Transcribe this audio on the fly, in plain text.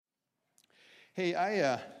Hey,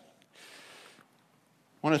 I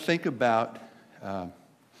want to think about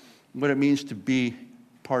what it means to be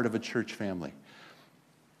part of a church family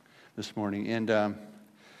this morning. And,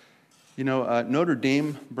 Notre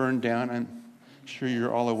Dame burned down. I'm sure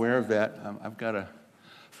you're all aware of that. I've got a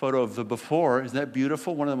photo of the before. Isn't that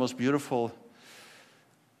beautiful? One of the most beautiful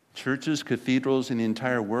churches, cathedrals in the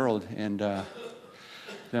entire world. And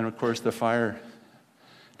then, of course, the fire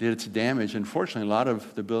did its damage. Unfortunately, a lot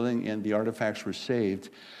of the building and the artifacts were saved.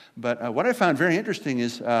 But what I found very interesting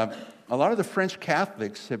is a lot of the French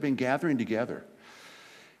Catholics have been gathering together.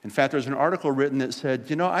 In fact, there's an article written that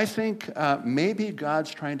said, I think maybe God's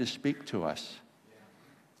trying to speak to us.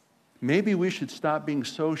 Maybe we should stop being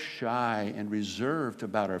so shy and reserved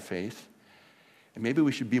about our faith, and maybe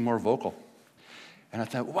we should be more vocal. And I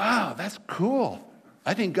thought, wow, that's cool.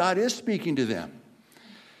 I think God is speaking to them.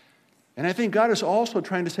 And I think God is also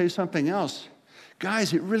trying to say something else.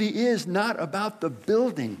 Guys, it really is not about the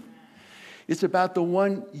building. It's about the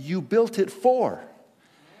one you built it for.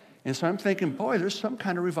 And so I'm thinking, boy, there's some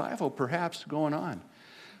kind of revival perhaps going on.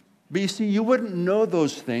 But you see, you wouldn't know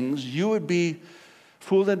those things. You would be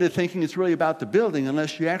fooled into thinking it's really about the building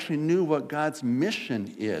unless you actually knew what God's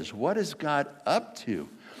mission is. What is God up to?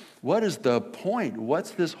 What is the point?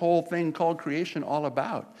 What's this whole thing called creation all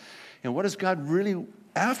about? And what is God really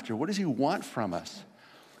after? What does he want from us?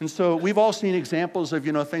 And so we've all seen examples of,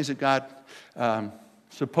 things that God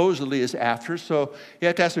supposedly is after. So you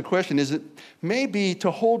have to ask the question, is it maybe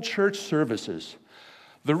to hold church services?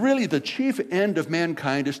 The chief end of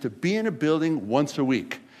mankind is to be in a building once a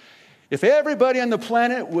week. If everybody on the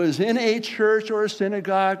planet was in a church or a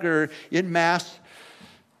synagogue or in Mass,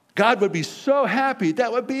 God would be so happy.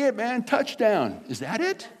 That would be it, man. Touchdown. Is that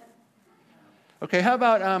it? Okay, how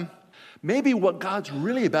about maybe what God's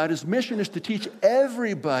really about, his mission is to teach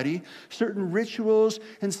everybody certain rituals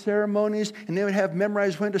and ceremonies, and they would have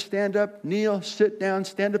memorized when to stand up, kneel, sit down,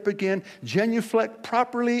 stand up again, genuflect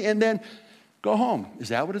properly, and then go home. Is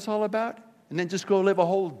that what it's all about? And then just go live a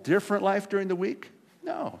whole different life during the week?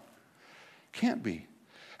 No, can't be.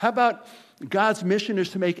 How about God's mission is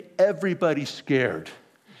to make everybody scared?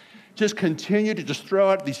 Just continue to just throw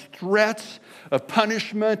out these threats of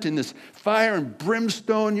punishment and this fire and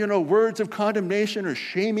brimstone, words of condemnation or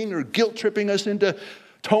shaming or guilt tripping us into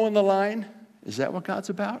towing the line. Is that what God's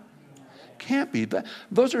about? Can't be.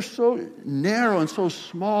 Those are so narrow and so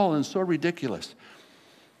small and so ridiculous.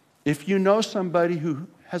 If you know somebody who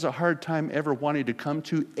has a hard time ever wanting to come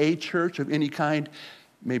to a church of any kind,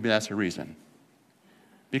 maybe that's a reason.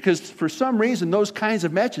 Because for some reason, those kinds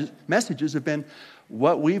of messages have been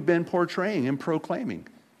what we've been portraying and proclaiming,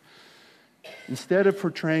 instead of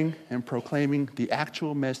portraying and proclaiming the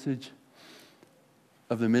actual message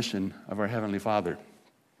of the mission of our Heavenly Father.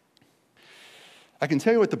 I can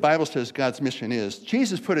tell you what the Bible says God's mission is.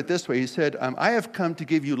 Jesus put it this way. He said, I have come to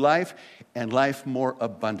give you life and life more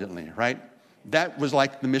abundantly, right? That was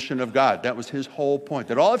like the mission of God. That was his whole point,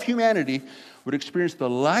 that all of humanity would experience the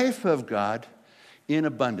life of God in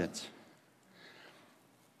abundance.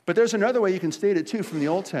 But there's another way you can state it too from the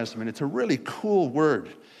Old Testament. It's a really cool word.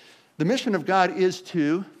 The mission of God is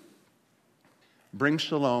to bring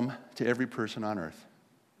shalom to every person on earth.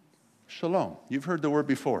 Shalom. You've heard the word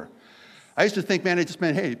before. I used to think, man, it just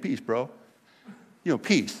meant, hey, peace, bro.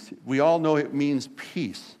 Peace. We all know it means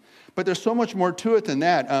peace. But there's so much more to it than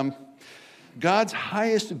that. God's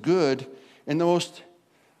highest good and the most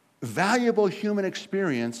valuable human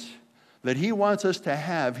experience that he wants us to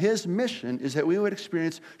have, his mission is that we would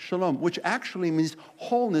experience shalom, which actually means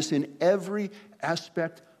wholeness in every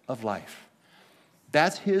aspect of life.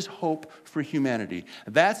 That's his hope for humanity.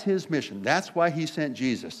 That's his mission. That's why he sent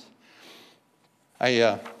Jesus.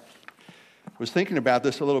 I was thinking about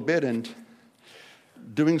this a little bit and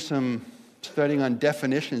doing some studying on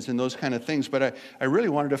definitions and those kind of things, but I really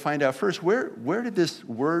wanted to find out first, where did this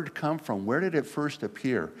word come from? Where did it first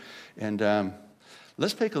appear? And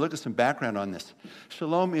let's take a look at some background on this.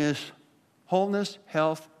 Shalom is wholeness,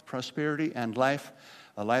 health, prosperity, and life,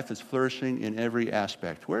 a life that's flourishing in every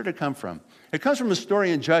aspect. Where did it come from? It comes from a story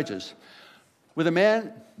in Judges with a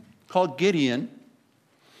man called Gideon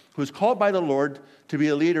who was called by the Lord to be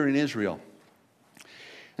a leader in Israel.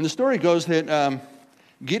 And the story goes that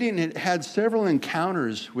Gideon had several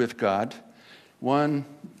encounters with God, one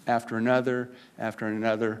after another, after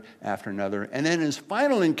another, after another. And then in his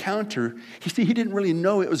final encounter, he didn't really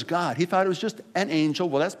know it was God. He thought it was just an angel.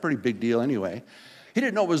 Well, that's a pretty big deal anyway. He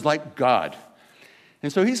didn't know it was like God.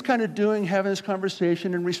 And so he's kind of having this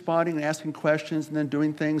conversation and responding and asking questions and then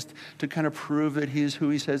doing things to kind of prove that he's who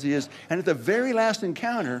he says he is. And at the very last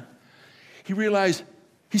encounter, he realized,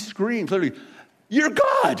 he screamed literally, "You're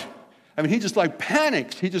God! I mean, he just like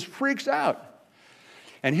panics. He just freaks out.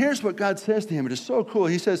 And here's what God says to him. It is so cool.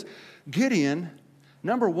 He says, Gideon,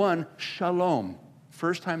 number one, shalom.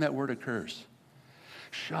 First time that word occurs.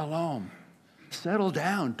 Shalom. Settle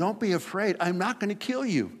down. Don't be afraid. I'm not going to kill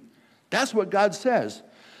you. That's what God says.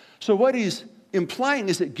 So what he's implying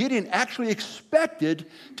is that Gideon actually expected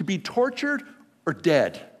to be tortured or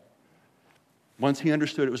dead once he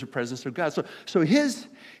understood it was the presence of God. So his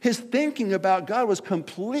thinking about God was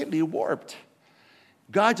completely warped.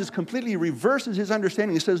 God just completely reverses his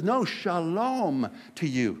understanding. He says, no, shalom to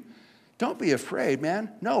you. Don't be afraid,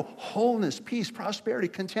 man. No, wholeness, peace, prosperity,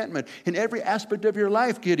 contentment in every aspect of your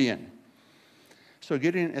life, Gideon. So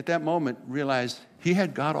Gideon, at that moment, realized he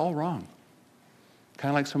had God all wrong.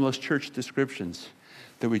 Kind of like some of those church descriptions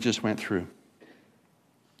that we just went through.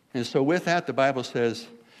 And so with that, the Bible says,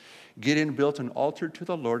 Gideon built an altar to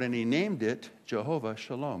the Lord, and he named it Jehovah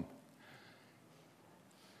Shalom.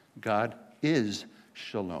 God is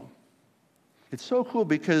Shalom. It's so cool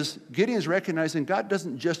because Gideon is recognizing God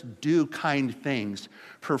doesn't just do kind things,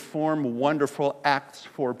 perform wonderful acts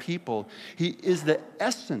for people. He is the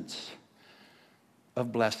essence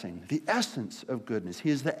of blessing, the essence of goodness. He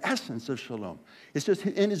is the essence of shalom. It's just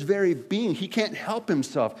in his very being. He can't help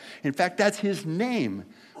himself. In fact, that's his name,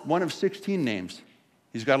 one of 16 names.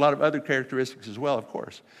 He's got a lot of other characteristics as well, of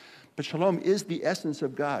course. But shalom is the essence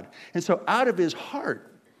of God. And so out of his heart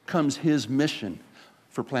comes his mission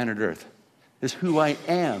for planet Earth. Is who I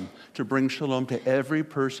am, to bring shalom to every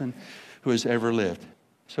person who has ever lived.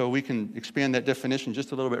 So we can expand that definition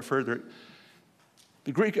just a little bit further.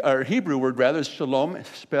 The Greek, or Hebrew word rather, is shalom,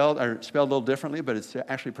 spelled a little differently, but it's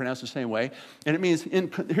actually pronounced the same way. And it means,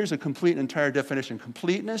 here's a complete entire definition: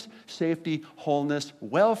 completeness, safety, wholeness,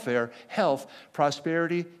 welfare, health,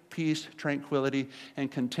 prosperity, peace, tranquility,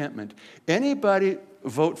 and contentment. Anybody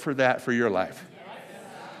vote for that for your life? Yes.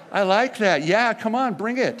 I like that. Yeah, come on,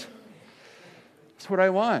 bring it. That's what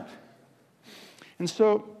I want. And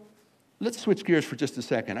so let's switch gears for just a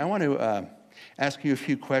second. I want to ask you a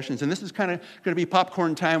few questions. And this is kind of going to be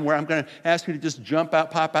popcorn time where I'm going to ask you to just jump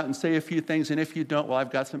out, pop out, and say a few things. And if you don't, well,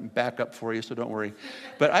 I've got something back up for you, so don't worry.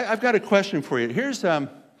 But I've got a question for you. Here's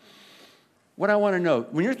what I want to know.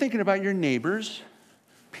 When you're thinking about your neighbors,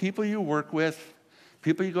 people you work with,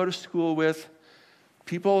 people you go to school with,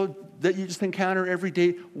 people that you just encounter every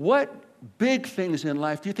day, what big things in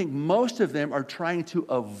life do you think most of them are trying to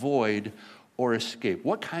avoid or escape?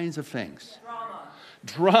 What kinds of things?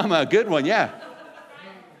 Drama, good one, yeah.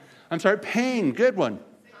 I'm sorry, pain, good one.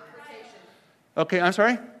 Okay, I'm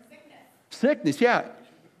sorry? Sickness, yeah.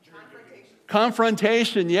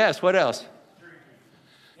 Confrontation, yes. What else?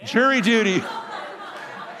 Jury duty.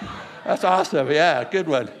 That's awesome, yeah, good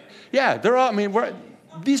one. Yeah, they're all,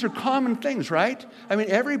 these are common things, right?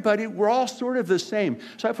 Everybody, we're all sort of the same.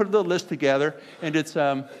 So I put a little list together, and it's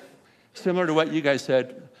similar to what you guys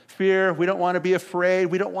said. Fear, we don't want to be afraid.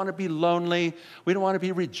 We don't want to be lonely. We don't want to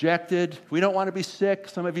be rejected. We don't want to be sick.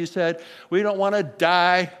 Some of you said, we don't want to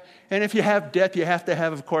die. And if you have death, you have to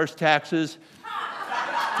have, of course, taxes.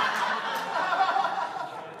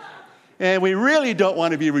 And we really don't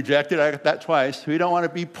want to be rejected. I got that twice. We don't want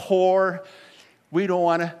to be poor. We don't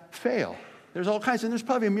want to fail. There's all kinds, and there's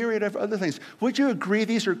probably a myriad of other things. Would you agree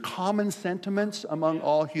these are common sentiments among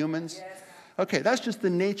all humans? Yes. Okay, that's just the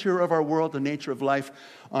nature of our world, the nature of life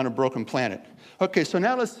on a broken planet. Okay, so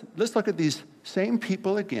now let's look at these same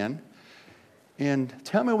people again, and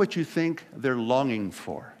tell me what you think they're longing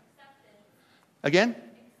for. Again?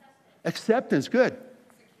 Acceptance, good.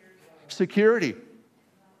 Security.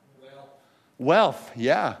 Wealth,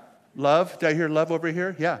 yeah. Love, did I hear love over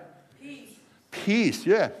here? Yeah. Peace,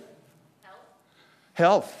 yeah.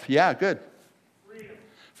 Health, yeah, good.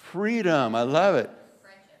 Freedom, I love it.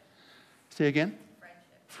 Friendship. Say again?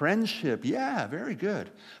 Friendship, yeah, very good.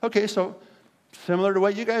 Okay, so similar to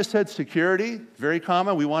what you guys said, security, very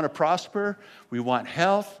common. We want to prosper. We want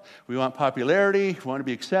health. We want popularity. We want to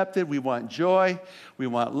be accepted. We want joy. We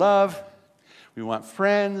want love. We want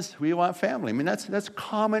friends. We want family. That's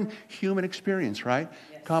common human experience, right?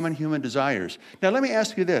 Yes. Common human desires. Now, let me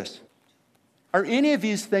ask you this. Are any of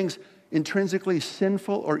these things intrinsically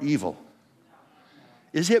sinful or evil?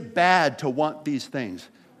 Is it bad to want these things?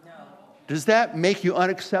 No. Does that make you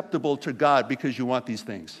unacceptable to God because you want these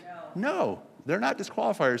things? No, they're not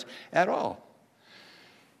disqualifiers at all.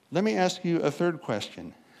 Let me ask you a third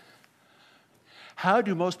question. How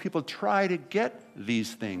do most people try to get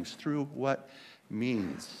these things? Through what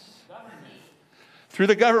means? Through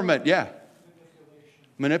the government, yeah.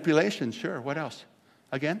 Manipulation, sure. What else?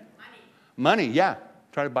 Again? Money, yeah.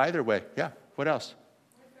 Try to buy their way. Yeah. What else?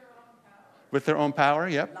 With their own power,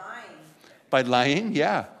 yep. Lying. By lying,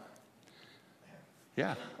 yeah.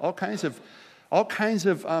 Yeah, all kinds of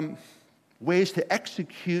ways to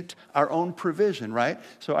execute our own provision, right?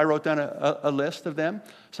 So I wrote down a list of them.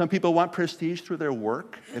 Some people want prestige through their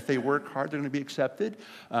work. If they work hard, they're going to be accepted.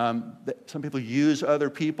 Some people use other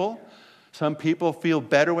people. Some people feel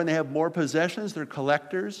better when they have more possessions. They're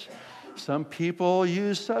collectors. Some people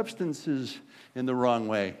use substances in the wrong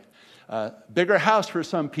way. Bigger house for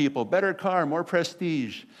some people, better car, more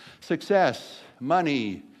prestige, success,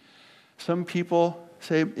 money. Some people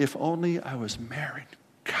say, if only I was married,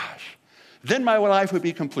 gosh, then my life would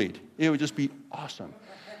be complete. It would just be awesome.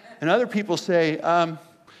 And other people say,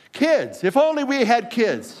 kids, if only we had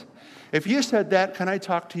kids. If you said that, can I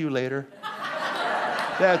talk to you later?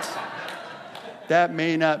 That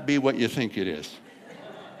may not be what you think it is.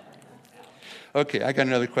 Okay, I got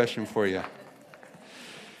another question for you.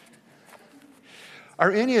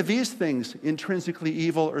 Are any of these things intrinsically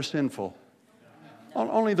evil or sinful?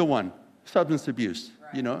 Only the one, substance abuse,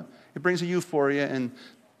 you know. It brings a euphoria, and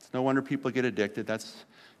it's no wonder people get addicted. That's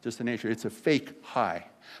just the nature. It's a fake high.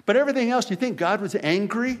 But everything else, do you think God was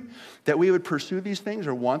angry that we would pursue these things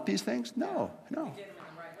or want these things? No. If we did them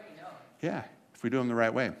in the right way, no. Yeah, if we do them the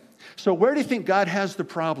right way. So where do you think God has the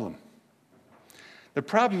problem? The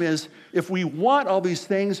problem is, if we want all these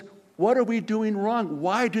things, what are we doing wrong?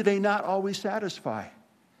 Why do they not always satisfy?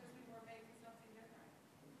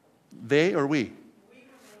 They or we?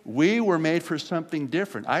 We were made for something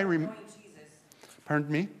different. Ignoring Jesus.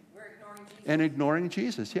 Pardon me? We're ignoring Jesus. And ignoring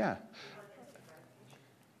Jesus, yeah.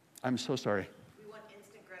 I'm so sorry. We want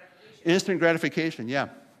instant gratification. Instant gratification, yeah.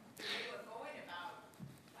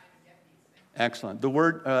 Excellent. The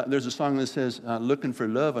word, there's a song that says, looking for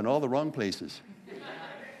love in all the wrong places.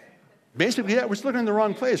 Basically, yeah, we're just looking in the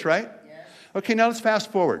wrong place, right? Yes. Okay, now let's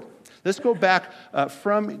fast forward. Let's go back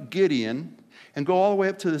from Gideon and go all the way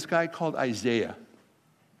up to this guy called Isaiah.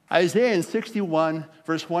 Isaiah in 61,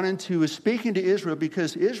 verse 1 and 2 is speaking to Israel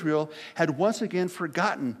because Israel had once again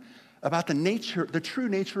forgotten about the true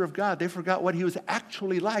nature of God. They forgot what he was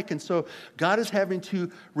actually like. And so God is having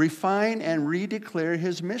to refine and redeclare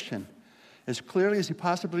his mission as clearly as he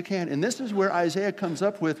possibly can. And this is where Isaiah comes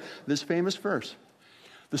up with this famous verse.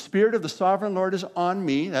 The Spirit of the Sovereign Lord is on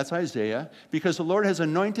me, that's Isaiah, because the Lord has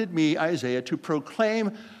anointed me, Isaiah, to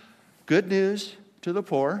proclaim good news to the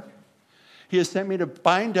poor. He has sent me to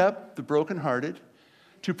bind up the brokenhearted,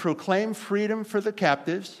 to proclaim freedom for the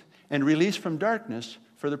captives and release from darkness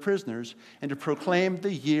for the prisoners, and to proclaim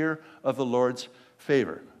the year of the Lord's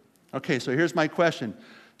favor. Okay, so here's my question.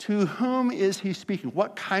 To whom is he speaking?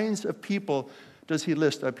 What kinds of people does he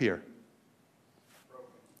list up here?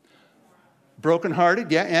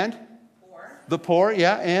 Brokenhearted, yeah, and? Poor. The poor,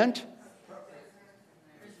 yeah, and?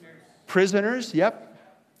 Prisoners, yep.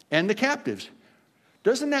 And the captives.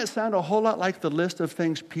 Doesn't that sound a whole lot like the list of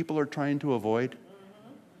things people are trying to avoid?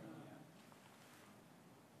 Mm-hmm.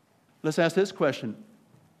 Let's ask this question.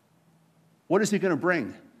 What is he going to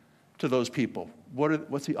bring to those people?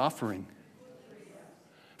 What's he offering?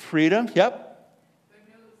 Freedom, yep.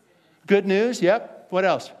 Good news, yep. What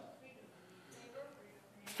else?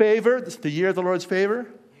 Favor, this is the year of the Lord's favor.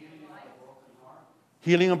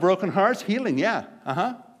 Healing of broken hearts, healing, yeah.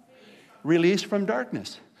 Release from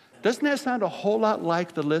darkness. Doesn't that sound a whole lot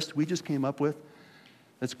like the list we just came up with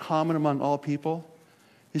that's common among all people?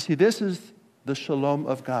 You see, this is the shalom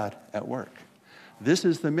of God at work. This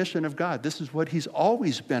is the mission of God. This is what he's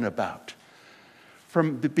always been about.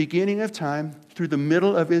 From the beginning of time through the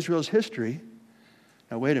middle of Israel's history.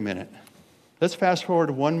 Now, wait a minute. Let's fast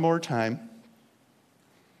forward one more time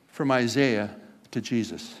from Isaiah to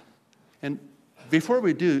Jesus. And before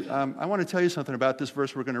we do, I want to tell you something about this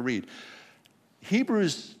verse we're going to read.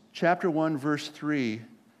 Hebrews chapter 1, verse 3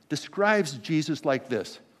 describes Jesus like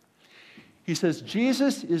this. He says,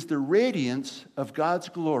 Jesus is the radiance of God's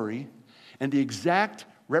glory and the exact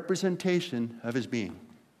representation of his being.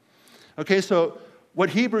 Okay, so what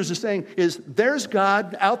Hebrews is saying is there's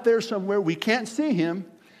God out there somewhere. We can't see him,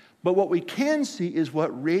 but what we can see is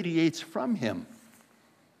what radiates from him.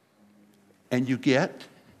 And you get,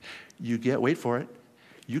 wait for it,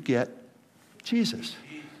 you get Jesus.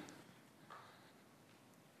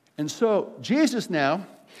 And so Jesus now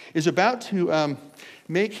is about to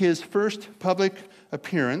make his first public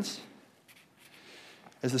appearance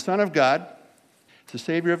as the Son of God, as the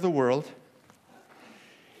Savior of the world.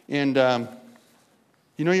 And,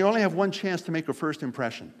 you only have one chance to make a first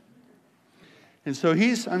impression. And so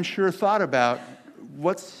he's, I'm sure, thought about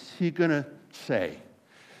what's he going to say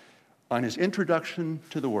on his introduction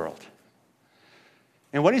to the world.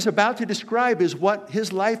 And what he's about to describe is what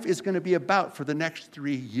his life is going to be about for the next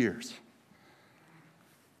 3 years.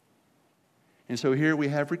 And so here we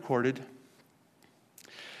have recorded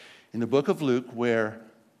in the book of Luke where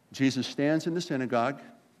Jesus stands in the synagogue,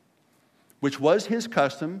 which was his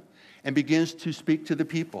custom, and begins to speak to the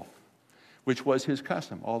people, which was his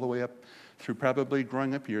custom, all the way up through probably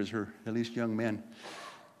growing up years, or at least young men,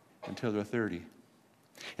 until they're 30.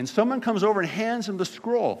 And someone comes over and hands him the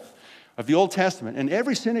scroll of the Old Testament. And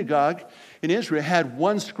every synagogue in Israel had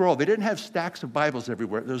one scroll. They didn't have stacks of Bibles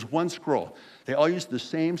everywhere. There was one scroll. They all used the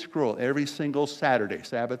same scroll every single Saturday.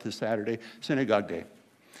 Sabbath is Saturday, synagogue day.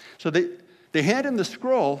 So they hand him the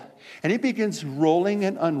scroll, and he begins rolling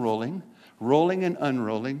and unrolling, rolling and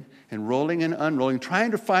unrolling, and rolling and unrolling,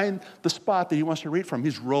 trying to find the spot that he wants to read from.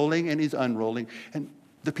 He's rolling and he's unrolling. And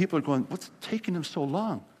the people are going, what's taking him so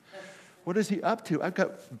long? What is he up to? I've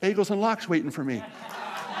got bagels and lox waiting for me.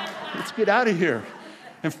 Let's get out of here.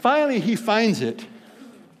 And finally he finds it.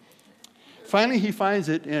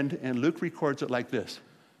 And Luke records it like this.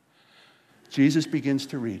 Jesus begins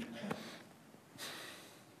to read.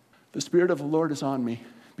 The Spirit of the Lord is on me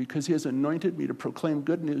because he has anointed me to proclaim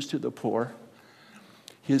good news to the poor.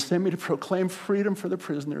 He has sent me to proclaim freedom for the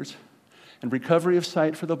prisoners and recovery of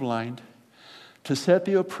sight for the blind, to set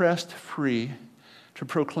the oppressed free, to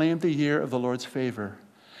proclaim the year of the Lord's favor.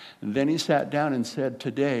 And then he sat down and said,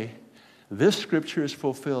 today, this scripture is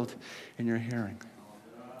fulfilled in your hearing.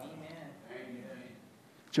 Amen.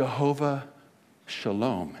 Jehovah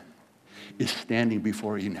Shalom is standing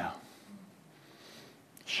before you now.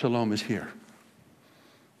 Shalom is here.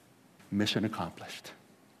 Mission accomplished.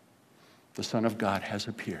 The Son of God has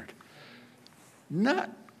appeared. Not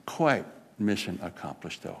quite mission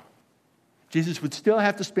accomplished, though. Jesus would still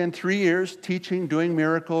have to spend 3 years teaching, doing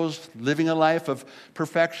miracles, living a life of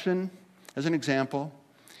perfection, as an example.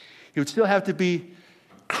 He would still have to be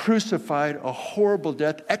crucified, a horrible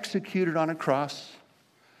death, executed on a cross.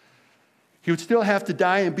 He would still have to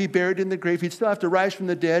die and be buried in the grave. He'd still have to rise from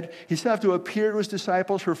the dead. He'd still have to appear to his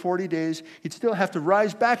disciples for 40 days. He'd still have to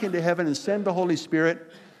rise back into heaven and send the Holy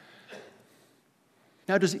Spirit.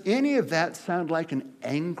 Now, does any of that sound like an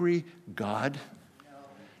angry God? No.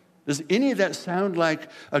 Does any of that sound like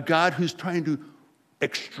a God who's trying to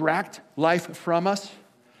extract life from us?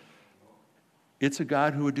 It's a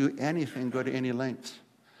God who would do anything, go to any lengths.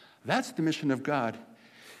 That's the mission of God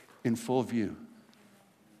in full view.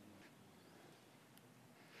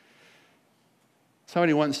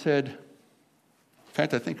 Somebody once said, in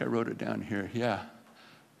fact, I think I wrote it down here. Yeah,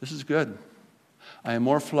 this is good. I am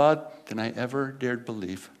more flawed than I ever dared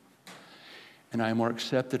believe, and I am more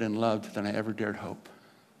accepted and loved than I ever dared hope.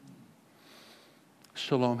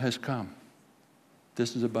 Shalom has come.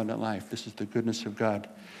 This is abundant life. This is the goodness of God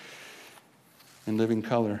in living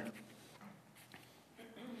color.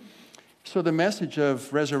 So the message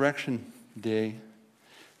of Resurrection Day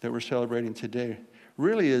that we're celebrating today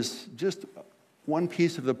really is just one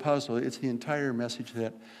piece of the puzzle. It's the entire message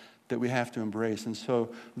that we have to embrace. And so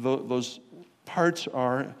those parts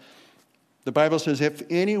are, the Bible says, if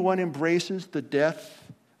anyone embraces the death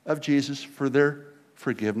of Jesus for their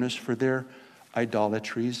forgiveness, for their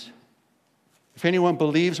idolatries, if anyone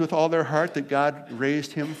believes with all their heart that God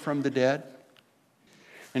raised him from the dead,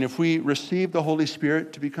 and if we receive the Holy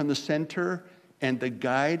Spirit to become the center and the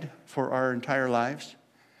guide for our entire lives,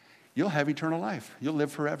 you'll have eternal life. You'll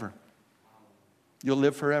live forever. You'll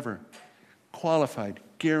live forever. Qualified,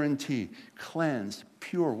 guarantee, cleansed,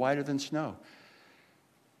 pure, whiter than snow.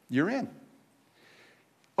 You're in.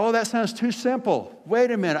 Oh, that sounds too simple.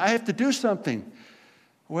 Wait a minute, I have to do something.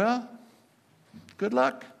 Well, good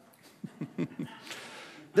luck.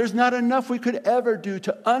 There's not enough we could ever do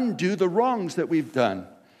to undo the wrongs that we've done.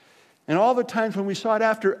 And all the times when we sought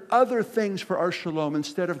after other things for our shalom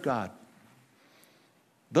instead of God.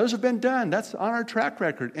 Those have been done. That's on our track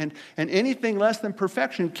record. And anything less than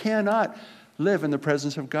perfection cannot live in the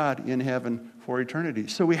presence of God in heaven for eternity.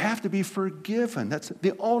 So we have to be forgiven. That's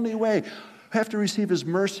the only way. We have to receive his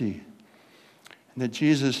mercy. And that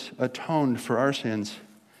Jesus atoned for our sins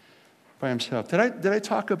by himself. Did I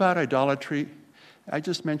talk about idolatry? I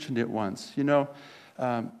just mentioned it once. You know,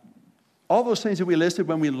 all those things that we listed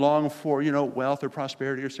when we long for, wealth or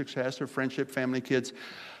prosperity or success or friendship, family, kids,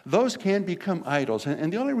 those can become idols.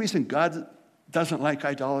 And the only reason God doesn't like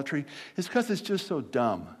idolatry is because it's just so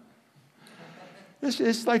dumb.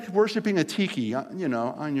 It's like worshiping a tiki,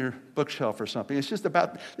 on your bookshelf or something. It's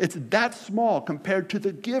that small compared to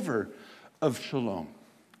the giver of shalom.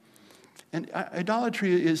 And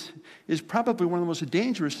idolatry is probably one of the most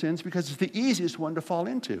dangerous sins because it's the easiest one to fall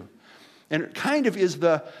into. And it kind of is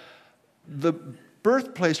the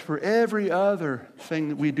birthplace for every other thing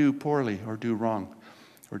that we do poorly or do wrong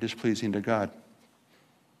or displeasing to God.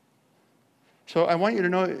 So I want you to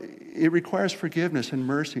know it requires forgiveness and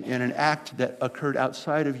mercy and an act that occurred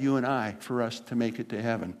outside of you and I for us to make it to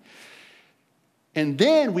heaven. And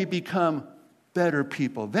then we become better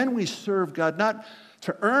people. Then we serve God, not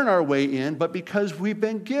to earn our way in, but because we've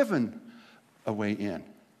been given a way in.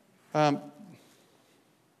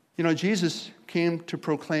 Jesus came to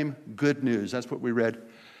proclaim good news. That's what we read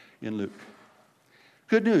in Luke.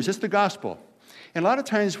 Good news, it's the gospel. And a lot of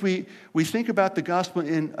times we think about the gospel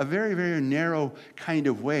in a very, very narrow kind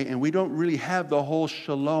of way, and we don't really have the whole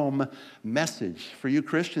shalom message. For you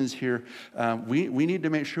Christians here, we need to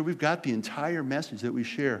make sure we've got the entire message that we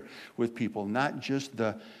share with people, not just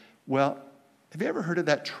have you ever heard of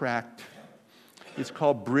that tract? It's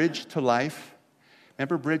called Bridge to Life.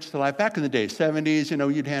 Remember Bridge to Life? Back in the day,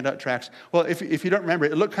 70s, you'd hand out tracts. Well, if you don't remember,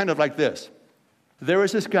 it looked kind of like this. There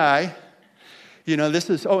was this guy. This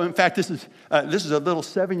is a little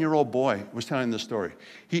 7-year-old boy was telling this story.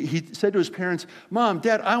 He said to his parents, "Mom,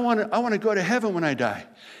 Dad, I want to go to heaven when I die."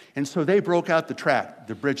 And so they broke out the tract,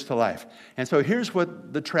 the Bridge to Life. And so here's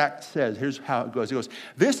what the tract says. Here's how it goes. It goes,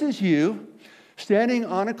 "This is you standing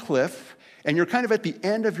on a cliff, and you're kind of at the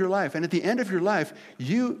end of your life. And at the end of your life,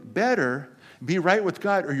 you better be right with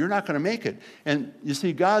God or you're not going to make it. And you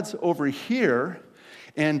see, God's over here,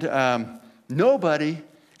 and nobody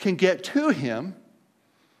can get to him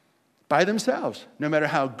by themselves, no matter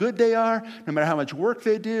how good they are, no matter how much work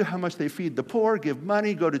they do, how much they feed the poor, give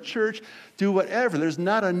money, go to church, do whatever. There's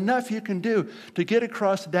not enough you can do to get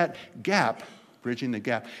across that gap, bridging the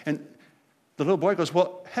gap." And the little boy goes,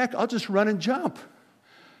 "Well, heck, I'll just run and jump.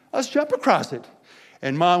 Let's jump across it."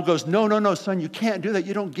 And Mom goes, No, son, you can't do that.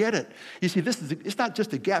 You don't get it. You see, it's not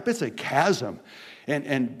just a gap, it's a chasm.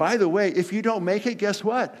 And by the way, if you don't make it, guess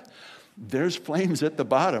what? There's flames at the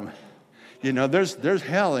bottom. There's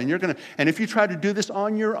hell, and if you try to do this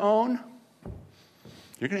on your own,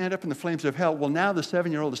 you're going to end up in the flames of hell. Well, now the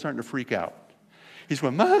 7-year-old is starting to freak out. He's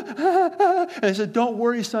going, and I said, "Don't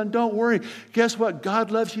worry, son, don't worry. Guess what?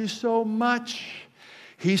 God loves you so much.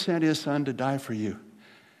 He sent his son to die for you."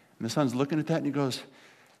 And the son's looking at that and he goes,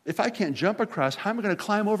 "If I can't jump across, how am I going to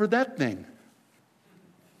climb over that thing?"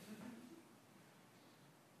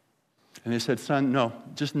 And they said, "Son, no,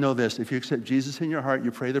 just know this. If you accept Jesus in your heart,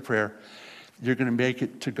 you pray the prayer, you're going to make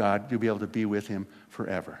it to God. You'll be able to be with him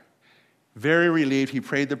forever." Very relieved. He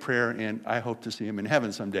prayed the prayer, and I hope to see him in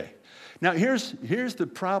heaven someday. Now, here's the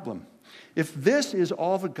problem. If this is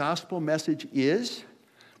all the gospel message is,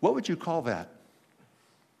 what would you call that?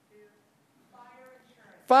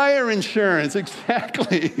 Fire insurance,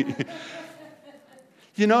 exactly.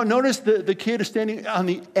 Notice the kid is standing on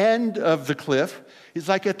the end of the cliff. He's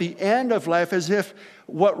like at the end of life, as if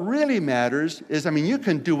what really matters is, you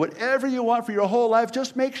can do whatever you want for your whole life.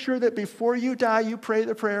 Just make sure that before you die, you pray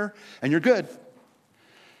the prayer and you're good.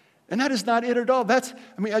 And that is not it at all. That's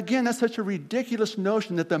such a ridiculous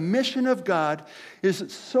notion that the mission of God is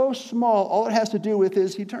so small, all it has to do with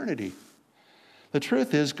is eternity. The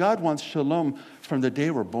truth is, God wants shalom from the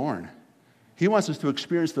day we're born. He wants us to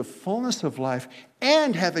experience the fullness of life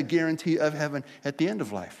and have a guarantee of heaven at the end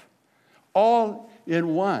of life. All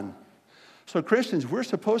in one. So Christians, we're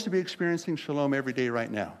supposed to be experiencing shalom every day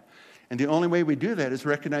right now. And the only way we do that is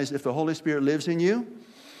recognize if the Holy Spirit lives in you,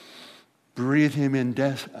 breathe him in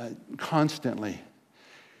constantly.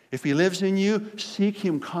 If he lives in you, seek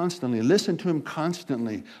him constantly. Listen to him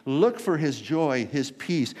constantly. Look for his joy, his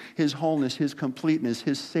peace, his wholeness, his completeness,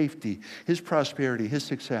 his safety, his prosperity, his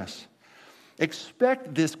success.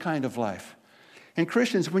 Expect this kind of life. And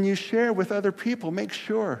Christians, when you share with other people, make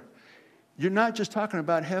sure you're not just talking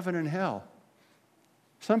about heaven and hell.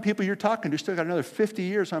 Some people you're talking to still got another 50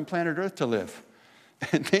 years on planet Earth to live.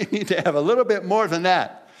 And they need to have a little bit more than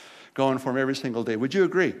that going for them every single day. Would you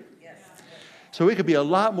agree? Yes. So we could be a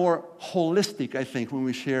lot more holistic, I think, when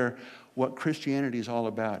we share what Christianity is all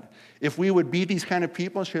about. If we would be these kind of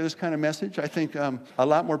people and share this kind of message, I think a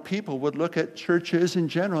lot more people would look at churches in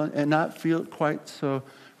general and not feel quite so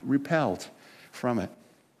repelled from it.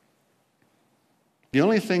 The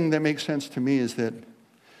only thing that makes sense to me is that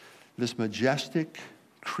this majestic,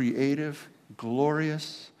 creative,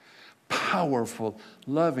 glorious, powerful,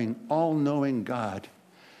 loving, all-knowing God,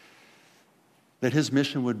 that his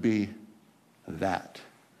mission would be that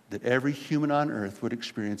every human on earth would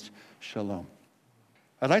experience shalom.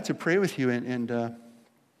 I'd like to pray with you, and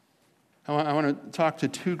I want to talk to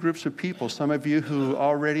two groups of people. Some of you who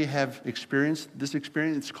already have experienced this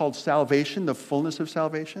experience. It's called salvation, the fullness of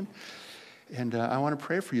salvation. And I want to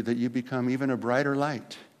pray for you that you become even a brighter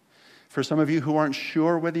light. For some of you who aren't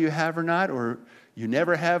sure whether you have or not, or you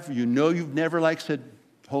never have, you've never said,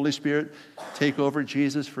 "Holy Spirit, take over.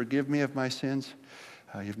 Jesus, forgive me of my sins."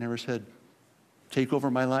 You've never said take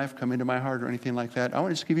over my life, come into my heart, or anything like that, I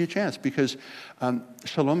want to just give you a chance because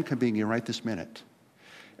shalom can be in you right this minute.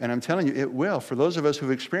 And I'm telling you, it will. For those of us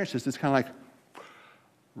who've experienced this, it's kind of like,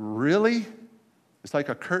 really? It's like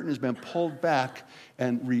a curtain has been pulled back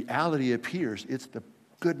and reality appears. It's the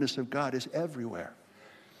goodness of God is everywhere.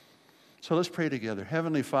 So let's pray together.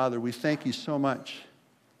 Heavenly Father, we thank you so much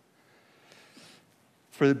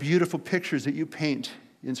for the beautiful pictures that you paint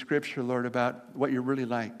in Scripture, Lord, about what you're really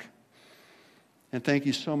like. And thank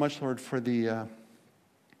you so much, Lord, for the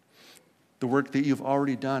work that you've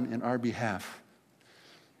already done in our behalf.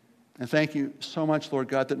 And thank you so much, Lord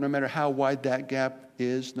God, that no matter how wide that gap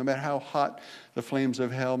is, no matter how hot the flames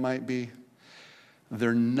of hell might be,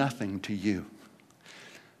 they're nothing to you.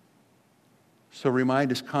 So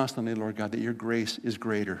remind us constantly, Lord God, that your grace is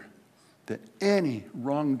greater than any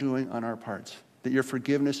wrongdoing on our parts, that your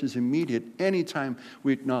forgiveness is immediate anytime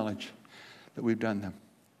we acknowledge that we've done them.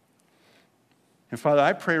 And Father,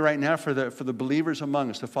 I pray right now for the believers among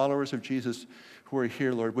us, the followers of Jesus who are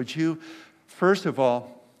here, Lord. Would you, first of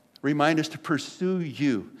all, remind us to pursue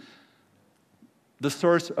you, the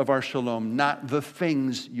source of our shalom, not the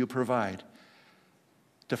things you provide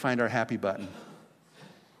to find our happy button.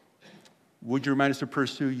 Would you remind us to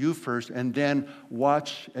pursue you first and then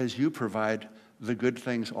watch as you provide the good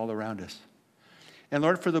things all around us? And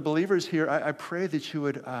Lord, for the believers here, I pray that you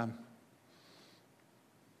would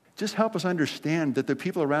just help us understand that the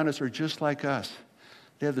people around us are just like us.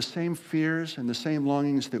 They have the same fears and the same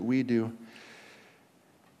longings that we do.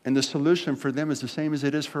 And the solution for them is the same as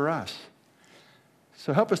it is for us.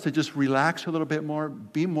 So help us to just relax a little bit more,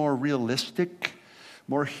 be more realistic,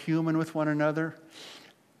 more human with one another,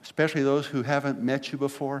 especially those who haven't met you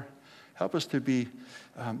before. Help us to be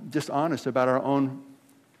just honest about our own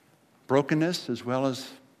brokenness as well as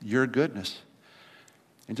your goodness.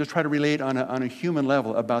 And just try to relate on a human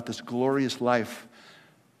level about this glorious life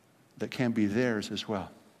that can be theirs as well.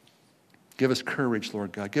 Give us courage,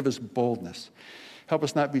 Lord God. Give us boldness. Help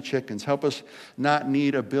us not be chickens. Help us not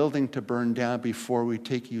need a building to burn down before we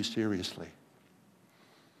take you seriously.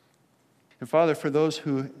 And Father, for those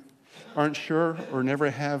who aren't sure or never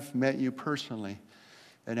have met you personally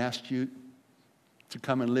and asked you to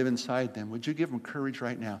come and live inside them, would you give them courage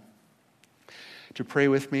right now to pray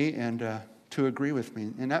with me and to agree with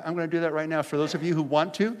me? And I'm going to do that right now. For those of you who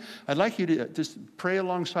want to, I'd like you to just pray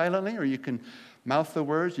along silently, or you can mouth the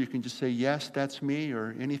words. You can just say, yes, that's me,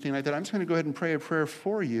 or anything like that. I'm just going to go ahead and pray a prayer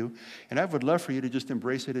for you, and I would love for you to just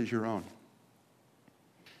embrace it as your own.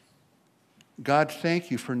 God, thank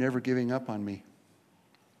you for never giving up on me.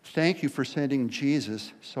 Thank you for sending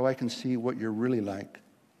Jesus so I can see what you're really like.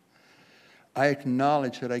 I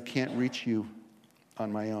acknowledge that I can't reach you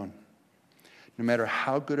on my own, no matter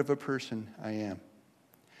how good of a person I am.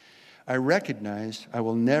 I recognize I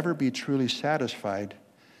will never be truly satisfied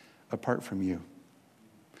apart from you.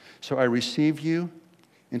 So I receive you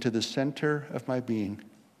into the center of my being.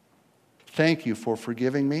 Thank you for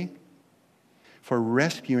forgiving me, for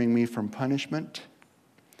rescuing me from punishment,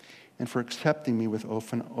 and for accepting me with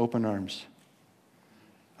open arms.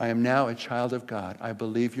 I am now a child of God. I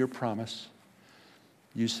believe your promise.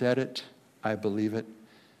 You said it. I believe it.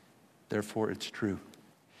 Therefore, it's true.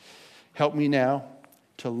 Help me now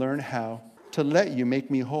to learn how to let you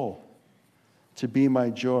make me whole, to be my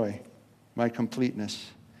joy, my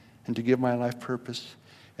completeness, and to give my life purpose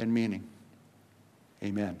and meaning.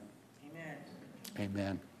 Amen. Amen.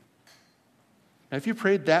 Amen. Now, if you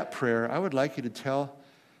prayed that prayer, I would like you to tell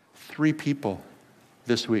 3 people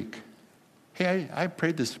this week, hey, I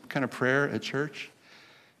prayed this kind of prayer at church.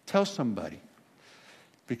 Tell somebody.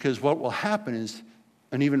 Because what will happen is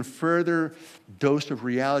an even further dose of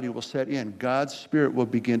reality will set in. God's Spirit will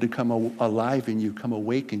begin to come alive in you, come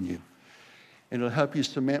awake in you. And it'll help you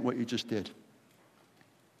cement what you just did.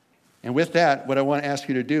 And with that, what I want to ask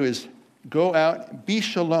you to do is go out, be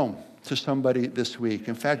shalom to somebody this week.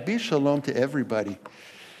 In fact, be shalom to everybody.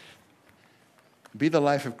 Be the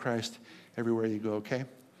life of Christ everywhere you go, okay?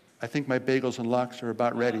 I think my bagels and lox are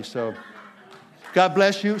about ready. So God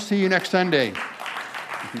bless you. See you next Sunday.